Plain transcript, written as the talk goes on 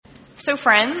So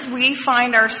friends, we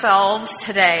find ourselves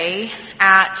today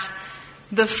at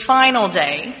the final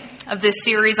day of this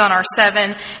series on our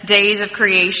 7 days of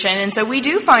creation. And so we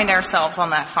do find ourselves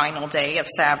on that final day of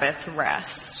Sabbath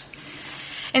rest.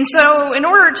 And so in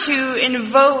order to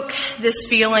invoke this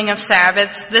feeling of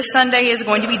Sabbath, this Sunday is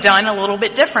going to be done a little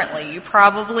bit differently. You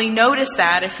probably noticed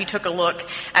that if you took a look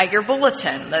at your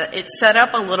bulletin, that it's set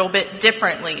up a little bit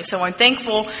differently. So I'm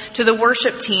thankful to the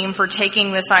worship team for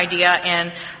taking this idea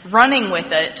and running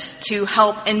with it to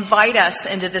help invite us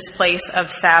into this place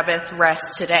of Sabbath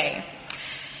rest today.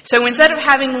 So instead of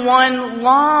having one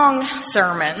long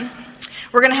sermon,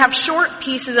 we're going to have short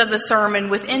pieces of the sermon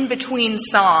within between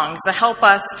songs to help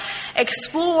us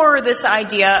explore this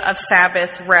idea of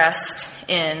Sabbath rest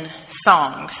in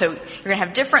song. So you're going to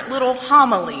have different little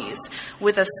homilies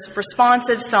with a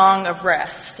responsive song of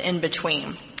rest in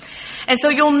between. And so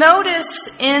you'll notice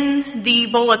in the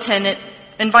bulletin it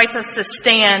invites us to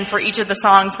stand for each of the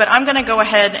songs, but I'm going to go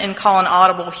ahead and call an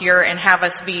audible here and have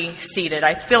us be seated.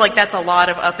 I feel like that's a lot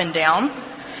of up and down.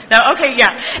 No, okay,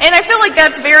 yeah. And I feel like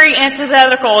that's very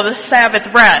antithetical to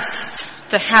Sabbath rest,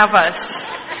 to have us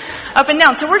up and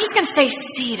down. So we're just going to stay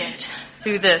seated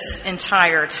through this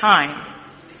entire time.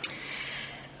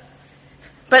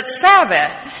 But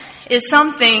Sabbath is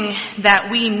something that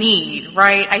we need,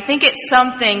 right? I think it's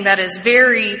something that is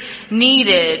very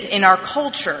needed in our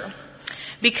culture.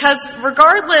 Because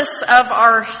regardless of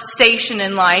our station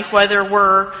in life, whether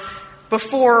we're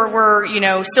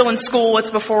still in school, it's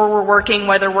before we're working,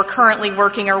 whether we're currently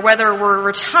working or whether we're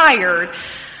retired,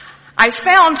 I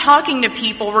found talking to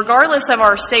people, regardless of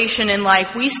our station in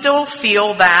life, we still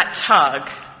feel that tug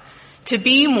to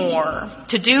be more,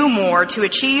 to do more, to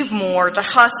achieve more, to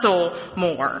hustle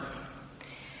more.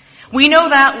 We know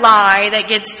that lie that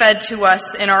gets fed to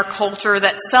us in our culture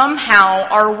that somehow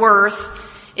our worth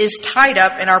is tied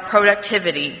up in our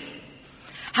productivity.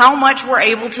 How much we're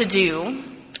able to do,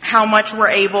 how much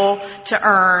we're able to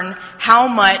earn, how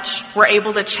much we're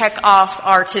able to check off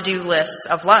our to-do lists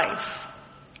of life.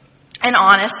 And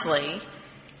honestly,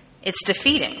 it's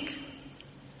defeating.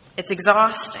 It's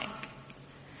exhausting.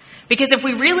 Because if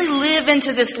we really live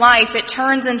into this life, it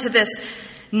turns into this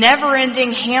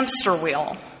never-ending hamster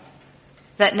wheel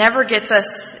that never gets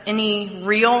us any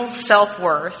real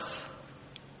self-worth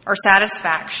or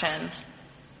satisfaction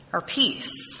or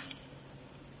peace.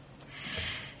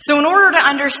 So in order to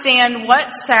understand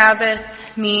what Sabbath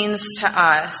means to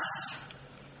us,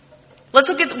 let's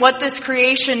look at what this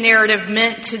creation narrative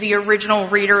meant to the original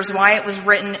readers, why it was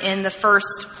written in the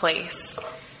first place.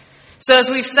 So as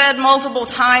we've said multiple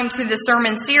times through the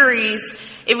sermon series,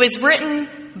 it was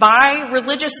written by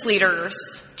religious leaders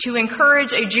to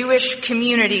encourage a Jewish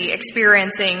community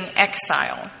experiencing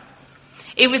exile.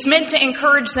 It was meant to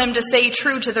encourage them to stay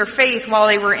true to their faith while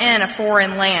they were in a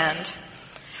foreign land.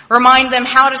 Remind them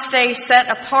how to stay set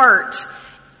apart,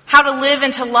 how to live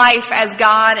into life as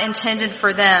God intended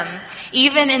for them,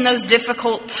 even in those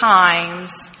difficult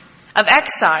times of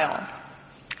exile.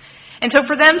 And so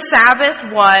for them,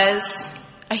 Sabbath was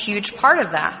a huge part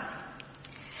of that.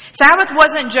 Sabbath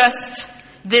wasn't just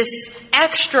this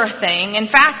extra thing. In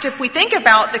fact, if we think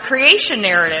about the creation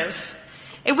narrative,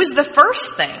 it was the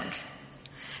first thing.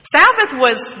 Sabbath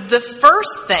was the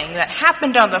first thing that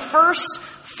happened on the first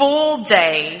full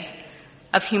day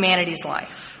of humanity's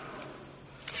life.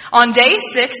 On day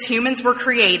 6, humans were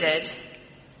created.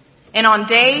 And on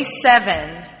day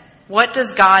 7, what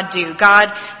does God do?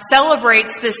 God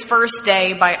celebrates this first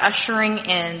day by ushering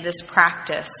in this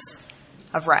practice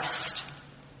of rest.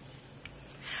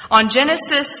 On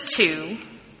Genesis 2,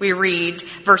 we read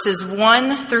verses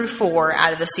 1 through 4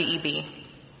 out of the CEB.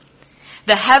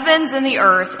 The heavens and the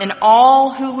earth and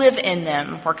all who live in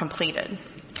them were completed.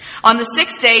 On the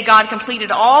 6th day, God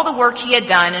completed all the work he had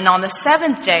done, and on the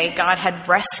 7th day, God had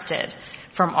rested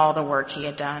from all the work he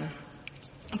had done.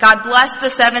 God blessed the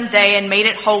 7th day and made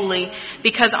it holy,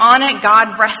 because on it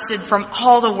God rested from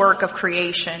all the work of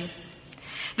creation.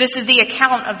 This is the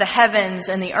account of the heavens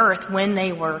and the earth when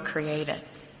they were created.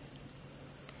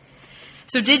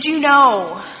 So did you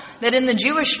know that in the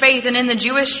Jewish faith and in the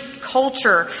Jewish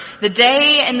culture, the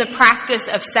day and the practice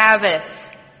of Sabbath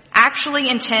actually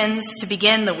intends to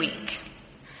begin the week?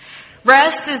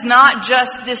 Rest is not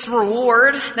just this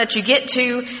reward that you get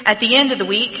to at the end of the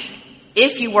week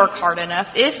if you work hard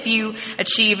enough, if you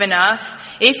achieve enough,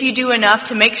 if you do enough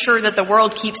to make sure that the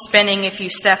world keeps spinning if you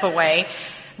step away.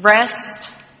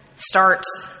 Rest starts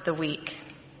the week.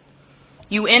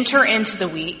 You enter into the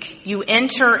week. You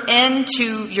enter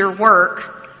into your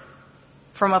work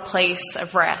from a place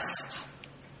of rest.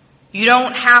 You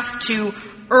don't have to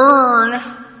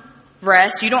earn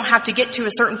rest. You don't have to get to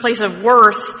a certain place of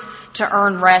worth to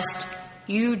earn rest.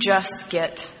 You just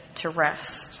get to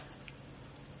rest.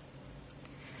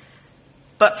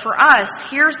 But for us,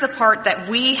 here's the part that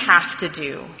we have to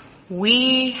do.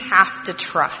 We have to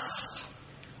trust.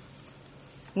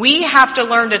 We have to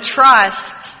learn to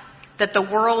trust that the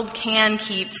world can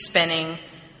keep spinning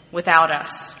without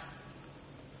us.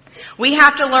 We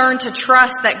have to learn to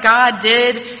trust that God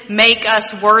did make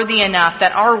us worthy enough,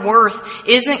 that our worth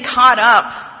isn't caught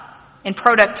up in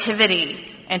productivity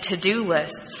and to-do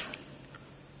lists.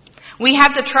 We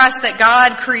have to trust that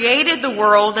God created the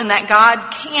world and that God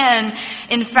can,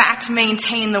 in fact,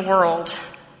 maintain the world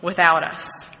without us.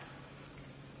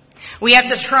 We have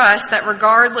to trust that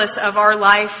regardless of our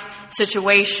life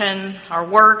situation, our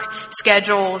work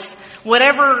schedules,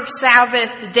 whatever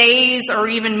Sabbath days or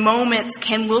even moments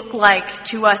can look like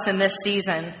to us in this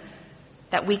season,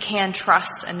 that we can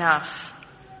trust enough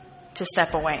to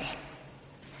step away.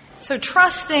 So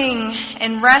trusting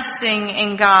and resting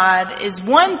in God is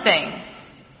one thing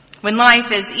when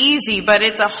life is easy, but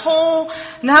it's a whole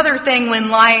another thing when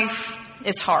life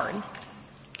is hard.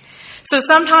 So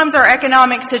sometimes our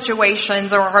economic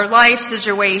situations or our life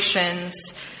situations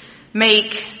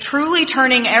make truly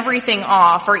turning everything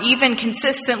off or even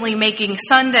consistently making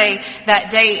Sunday,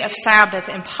 that day of Sabbath,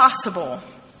 impossible.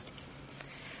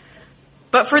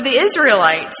 But for the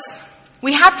Israelites,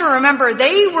 we have to remember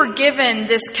they were given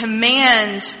this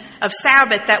command of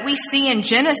Sabbath that we see in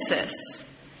Genesis.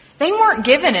 They weren't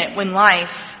given it when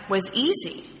life was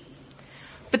easy,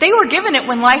 but they were given it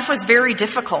when life was very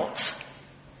difficult.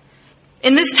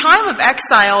 In this time of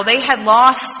exile, they had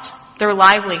lost their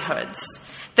livelihoods.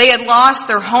 They had lost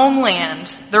their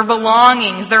homeland, their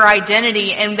belongings, their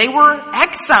identity, and they were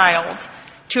exiled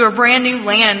to a brand new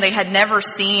land they had never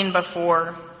seen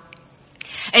before.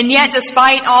 And yet,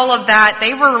 despite all of that,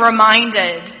 they were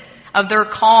reminded of their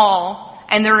call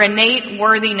and their innate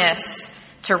worthiness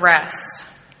to rest.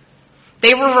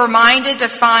 They were reminded to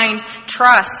find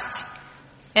trust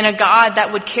in a God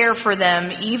that would care for them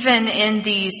even in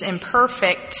these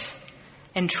imperfect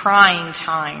and trying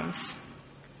times.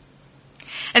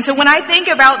 And so when I think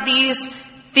about these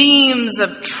themes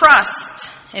of trust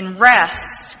and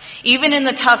rest, even in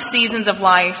the tough seasons of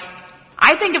life,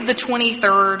 I think of the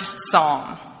 23rd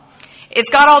Psalm. It's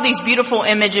got all these beautiful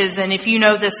images, and if you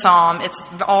know this psalm, it's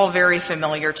all very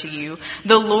familiar to you.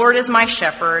 The Lord is my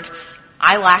shepherd.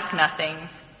 I lack nothing.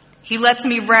 He lets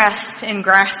me rest in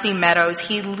grassy meadows.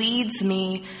 He leads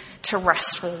me to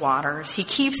restful waters. He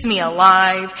keeps me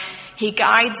alive. He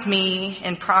guides me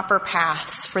in proper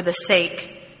paths for the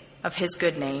sake of his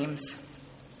good names.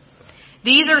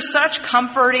 These are such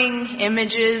comforting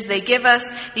images. They give us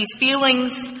these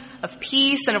feelings of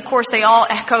peace, and of course they all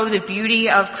echo the beauty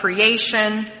of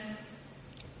creation.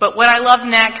 But what I love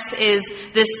next is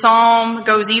this psalm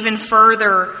goes even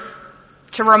further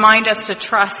to remind us to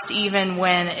trust even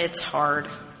when it's hard.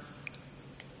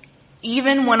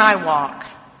 Even when I walk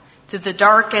through the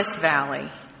darkest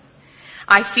valley,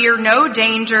 I fear no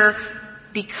danger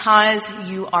because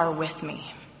you are with me.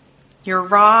 Your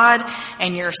rod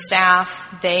and your staff,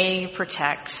 they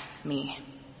protect me.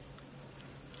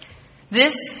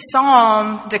 This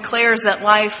psalm declares that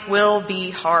life will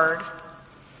be hard,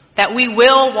 that we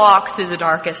will walk through the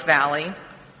darkest valley.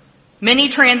 Many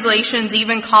translations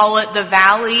even call it the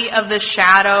valley of the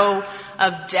shadow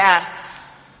of death,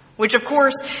 which of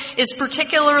course is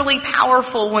particularly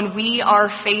powerful when we are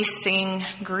facing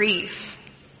grief.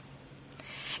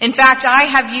 In fact, I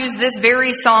have used this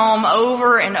very psalm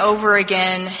over and over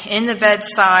again in the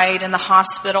bedside, in the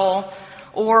hospital,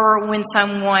 or when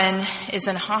someone is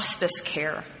in hospice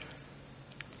care.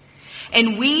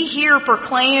 And we here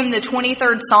proclaim the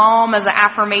 23rd Psalm as an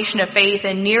affirmation of faith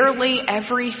in nearly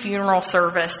every funeral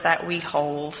service that we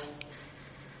hold.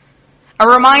 A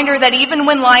reminder that even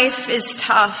when life is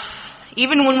tough,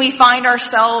 even when we find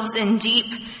ourselves in deep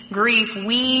grief,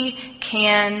 we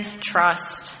can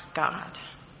trust God.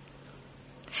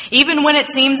 Even when it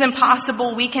seems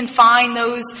impossible, we can find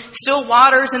those still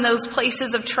waters and those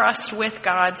places of trust with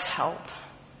God's help.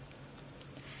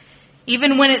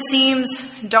 Even when it seems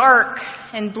dark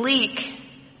and bleak,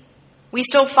 we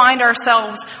still find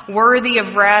ourselves worthy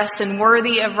of rest and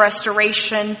worthy of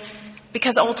restoration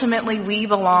because ultimately we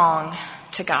belong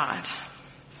to God.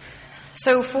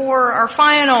 So for our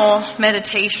final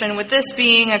meditation, with this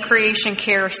being a creation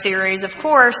care series, of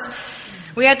course,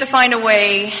 we had to find a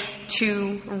way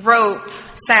to rope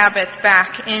Sabbath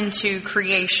back into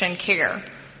creation care.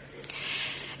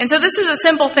 And so this is a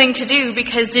simple thing to do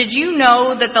because did you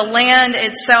know that the land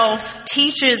itself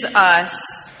teaches us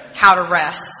how to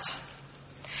rest?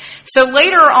 So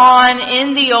later on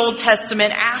in the Old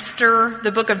Testament, after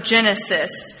the book of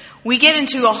Genesis, we get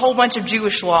into a whole bunch of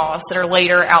Jewish laws that are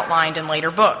later outlined in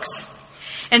later books.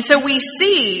 And so we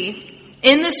see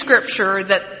in the scripture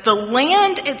that the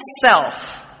land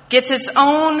itself gets its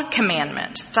own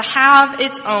commandment to have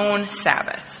its own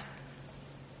Sabbath.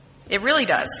 It really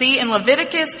does. See, in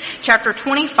Leviticus chapter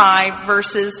 25,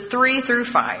 verses 3 through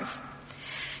 5,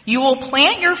 you will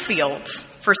plant your fields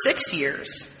for 6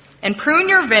 years and prune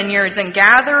your vineyards and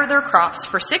gather their crops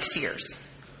for 6 years.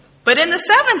 But in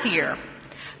the 7th year,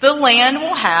 the land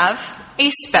will have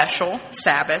a special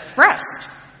Sabbath rest,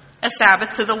 a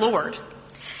Sabbath to the Lord.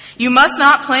 You must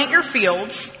not plant your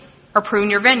fields or prune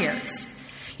your vineyards.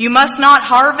 You must not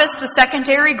harvest the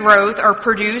secondary growth or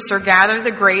produce or gather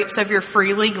the grapes of your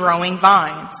freely growing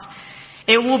vines.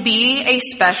 It will be a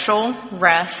special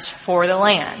rest for the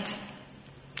land.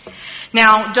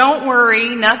 Now, don't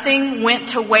worry, nothing went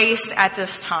to waste at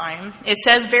this time. It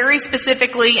says very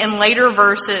specifically in later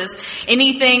verses,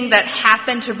 anything that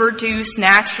happened to produce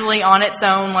naturally on its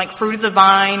own, like fruit of the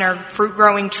vine or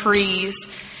fruit-growing trees,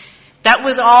 that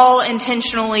was all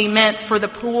intentionally meant for the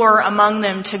poor among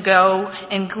them to go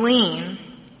and glean.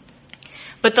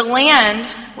 But the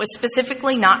land was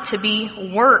specifically not to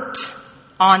be worked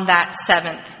on that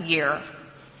 7th year.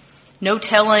 No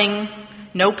tilling,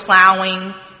 no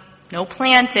plowing, no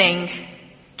planting,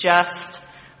 just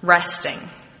resting.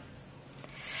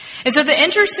 And so the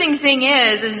interesting thing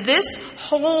is this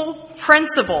whole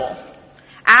principle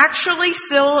actually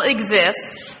still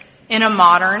exists in a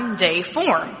modern day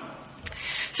form.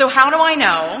 So how do I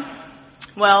know?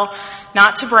 Well,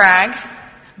 not to brag,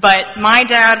 but my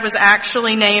dad was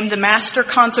actually named the Master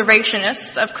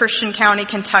Conservationist of Christian County,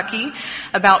 Kentucky,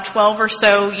 about 12 or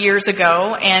so years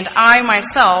ago, and I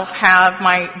myself have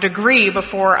my degree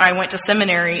before I went to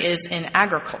seminary is in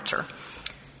agriculture.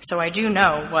 So I do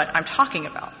know what I'm talking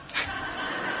about.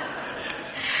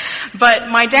 But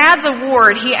my dad's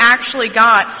award he actually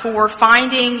got for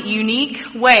finding unique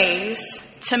ways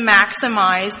to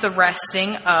maximize the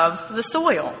resting of the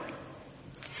soil.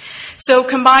 So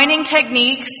combining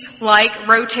techniques like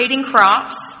rotating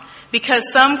crops, because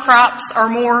some crops are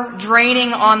more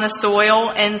draining on the soil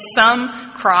and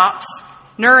some crops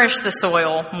nourish the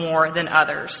soil more than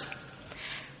others.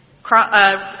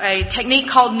 A technique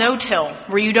called no-till,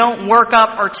 where you don't work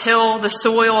up or till the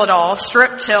soil at all.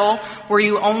 Strip till, where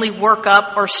you only work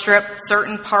up or strip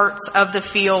certain parts of the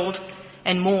field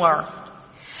and more.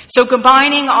 So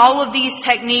combining all of these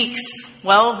techniques,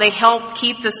 well, they help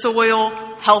keep the soil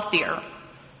healthier.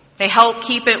 They help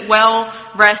keep it well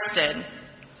rested.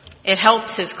 It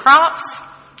helps his crops.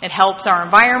 It helps our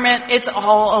environment. It's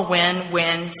all a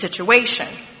win-win situation.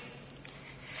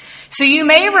 So you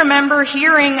may remember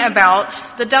hearing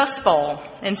about the Dust Bowl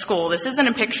in school. This isn't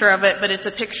a picture of it, but it's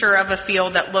a picture of a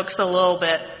field that looks a little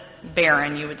bit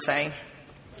barren, you would say.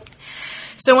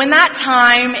 So in that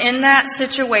time, in that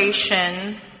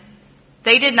situation,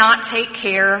 they did not take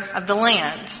care of the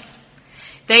land.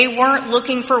 They weren't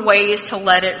looking for ways to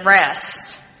let it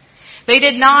rest. They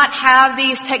did not have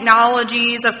these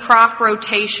technologies of crop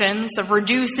rotations, of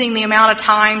reducing the amount of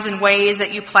times and ways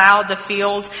that you plowed the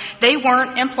field. They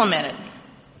weren't implemented.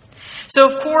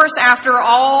 So of course, after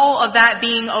all of that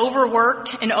being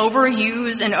overworked and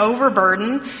overused and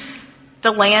overburdened,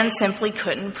 the land simply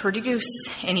couldn't produce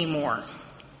anymore.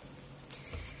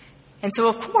 And so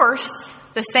of course,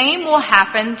 the same will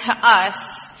happen to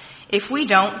us if we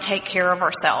don't take care of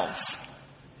ourselves.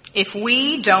 If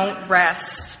we don't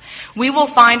rest, we will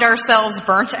find ourselves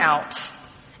burnt out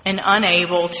and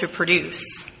unable to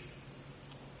produce.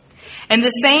 And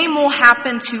the same will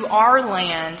happen to our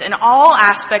land and all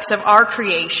aspects of our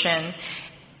creation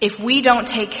if we don't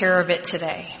take care of it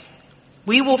today.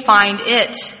 We will find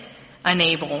it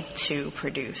unable to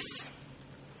produce.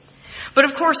 But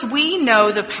of course, we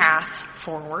know the path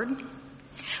forward.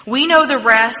 We know the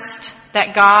rest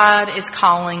that God is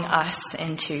calling us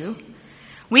into.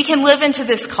 We can live into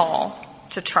this call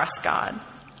to trust God.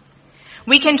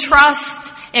 We can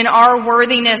trust in our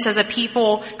worthiness as a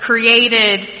people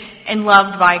created and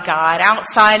loved by God,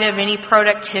 outside of any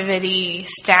productivity,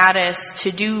 status,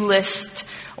 to-do list,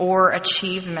 or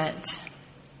achievement.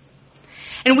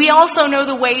 And we also know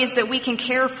the ways that we can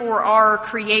care for our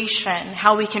creation,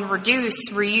 how we can reduce,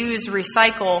 reuse,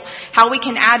 recycle, how we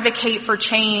can advocate for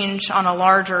change on a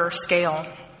larger scale.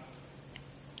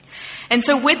 And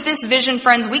so with this vision,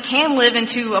 friends, we can live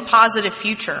into a positive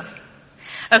future.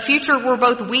 A future where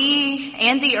both we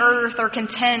and the earth are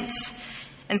content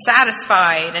and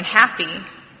satisfied and happy.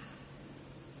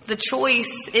 The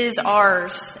choice is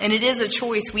ours, and it is a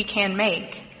choice we can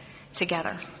make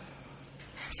together.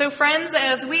 So friends,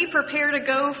 as we prepare to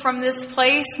go from this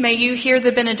place, may you hear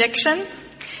the benediction.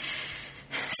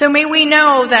 So may we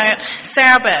know that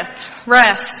Sabbath,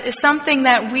 rest, is something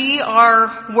that we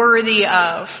are worthy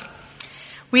of.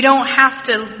 We don't have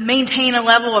to maintain a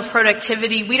level of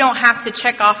productivity. We don't have to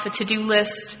check off a to-do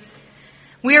list.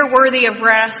 We are worthy of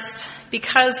rest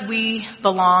because we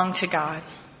belong to God.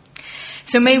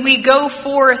 So may we go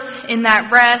forth in that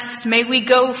rest. May we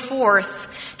go forth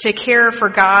to care for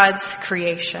God's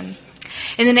creation.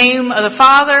 In the name of the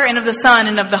Father, and of the Son,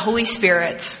 and of the Holy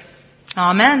Spirit.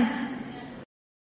 Amen.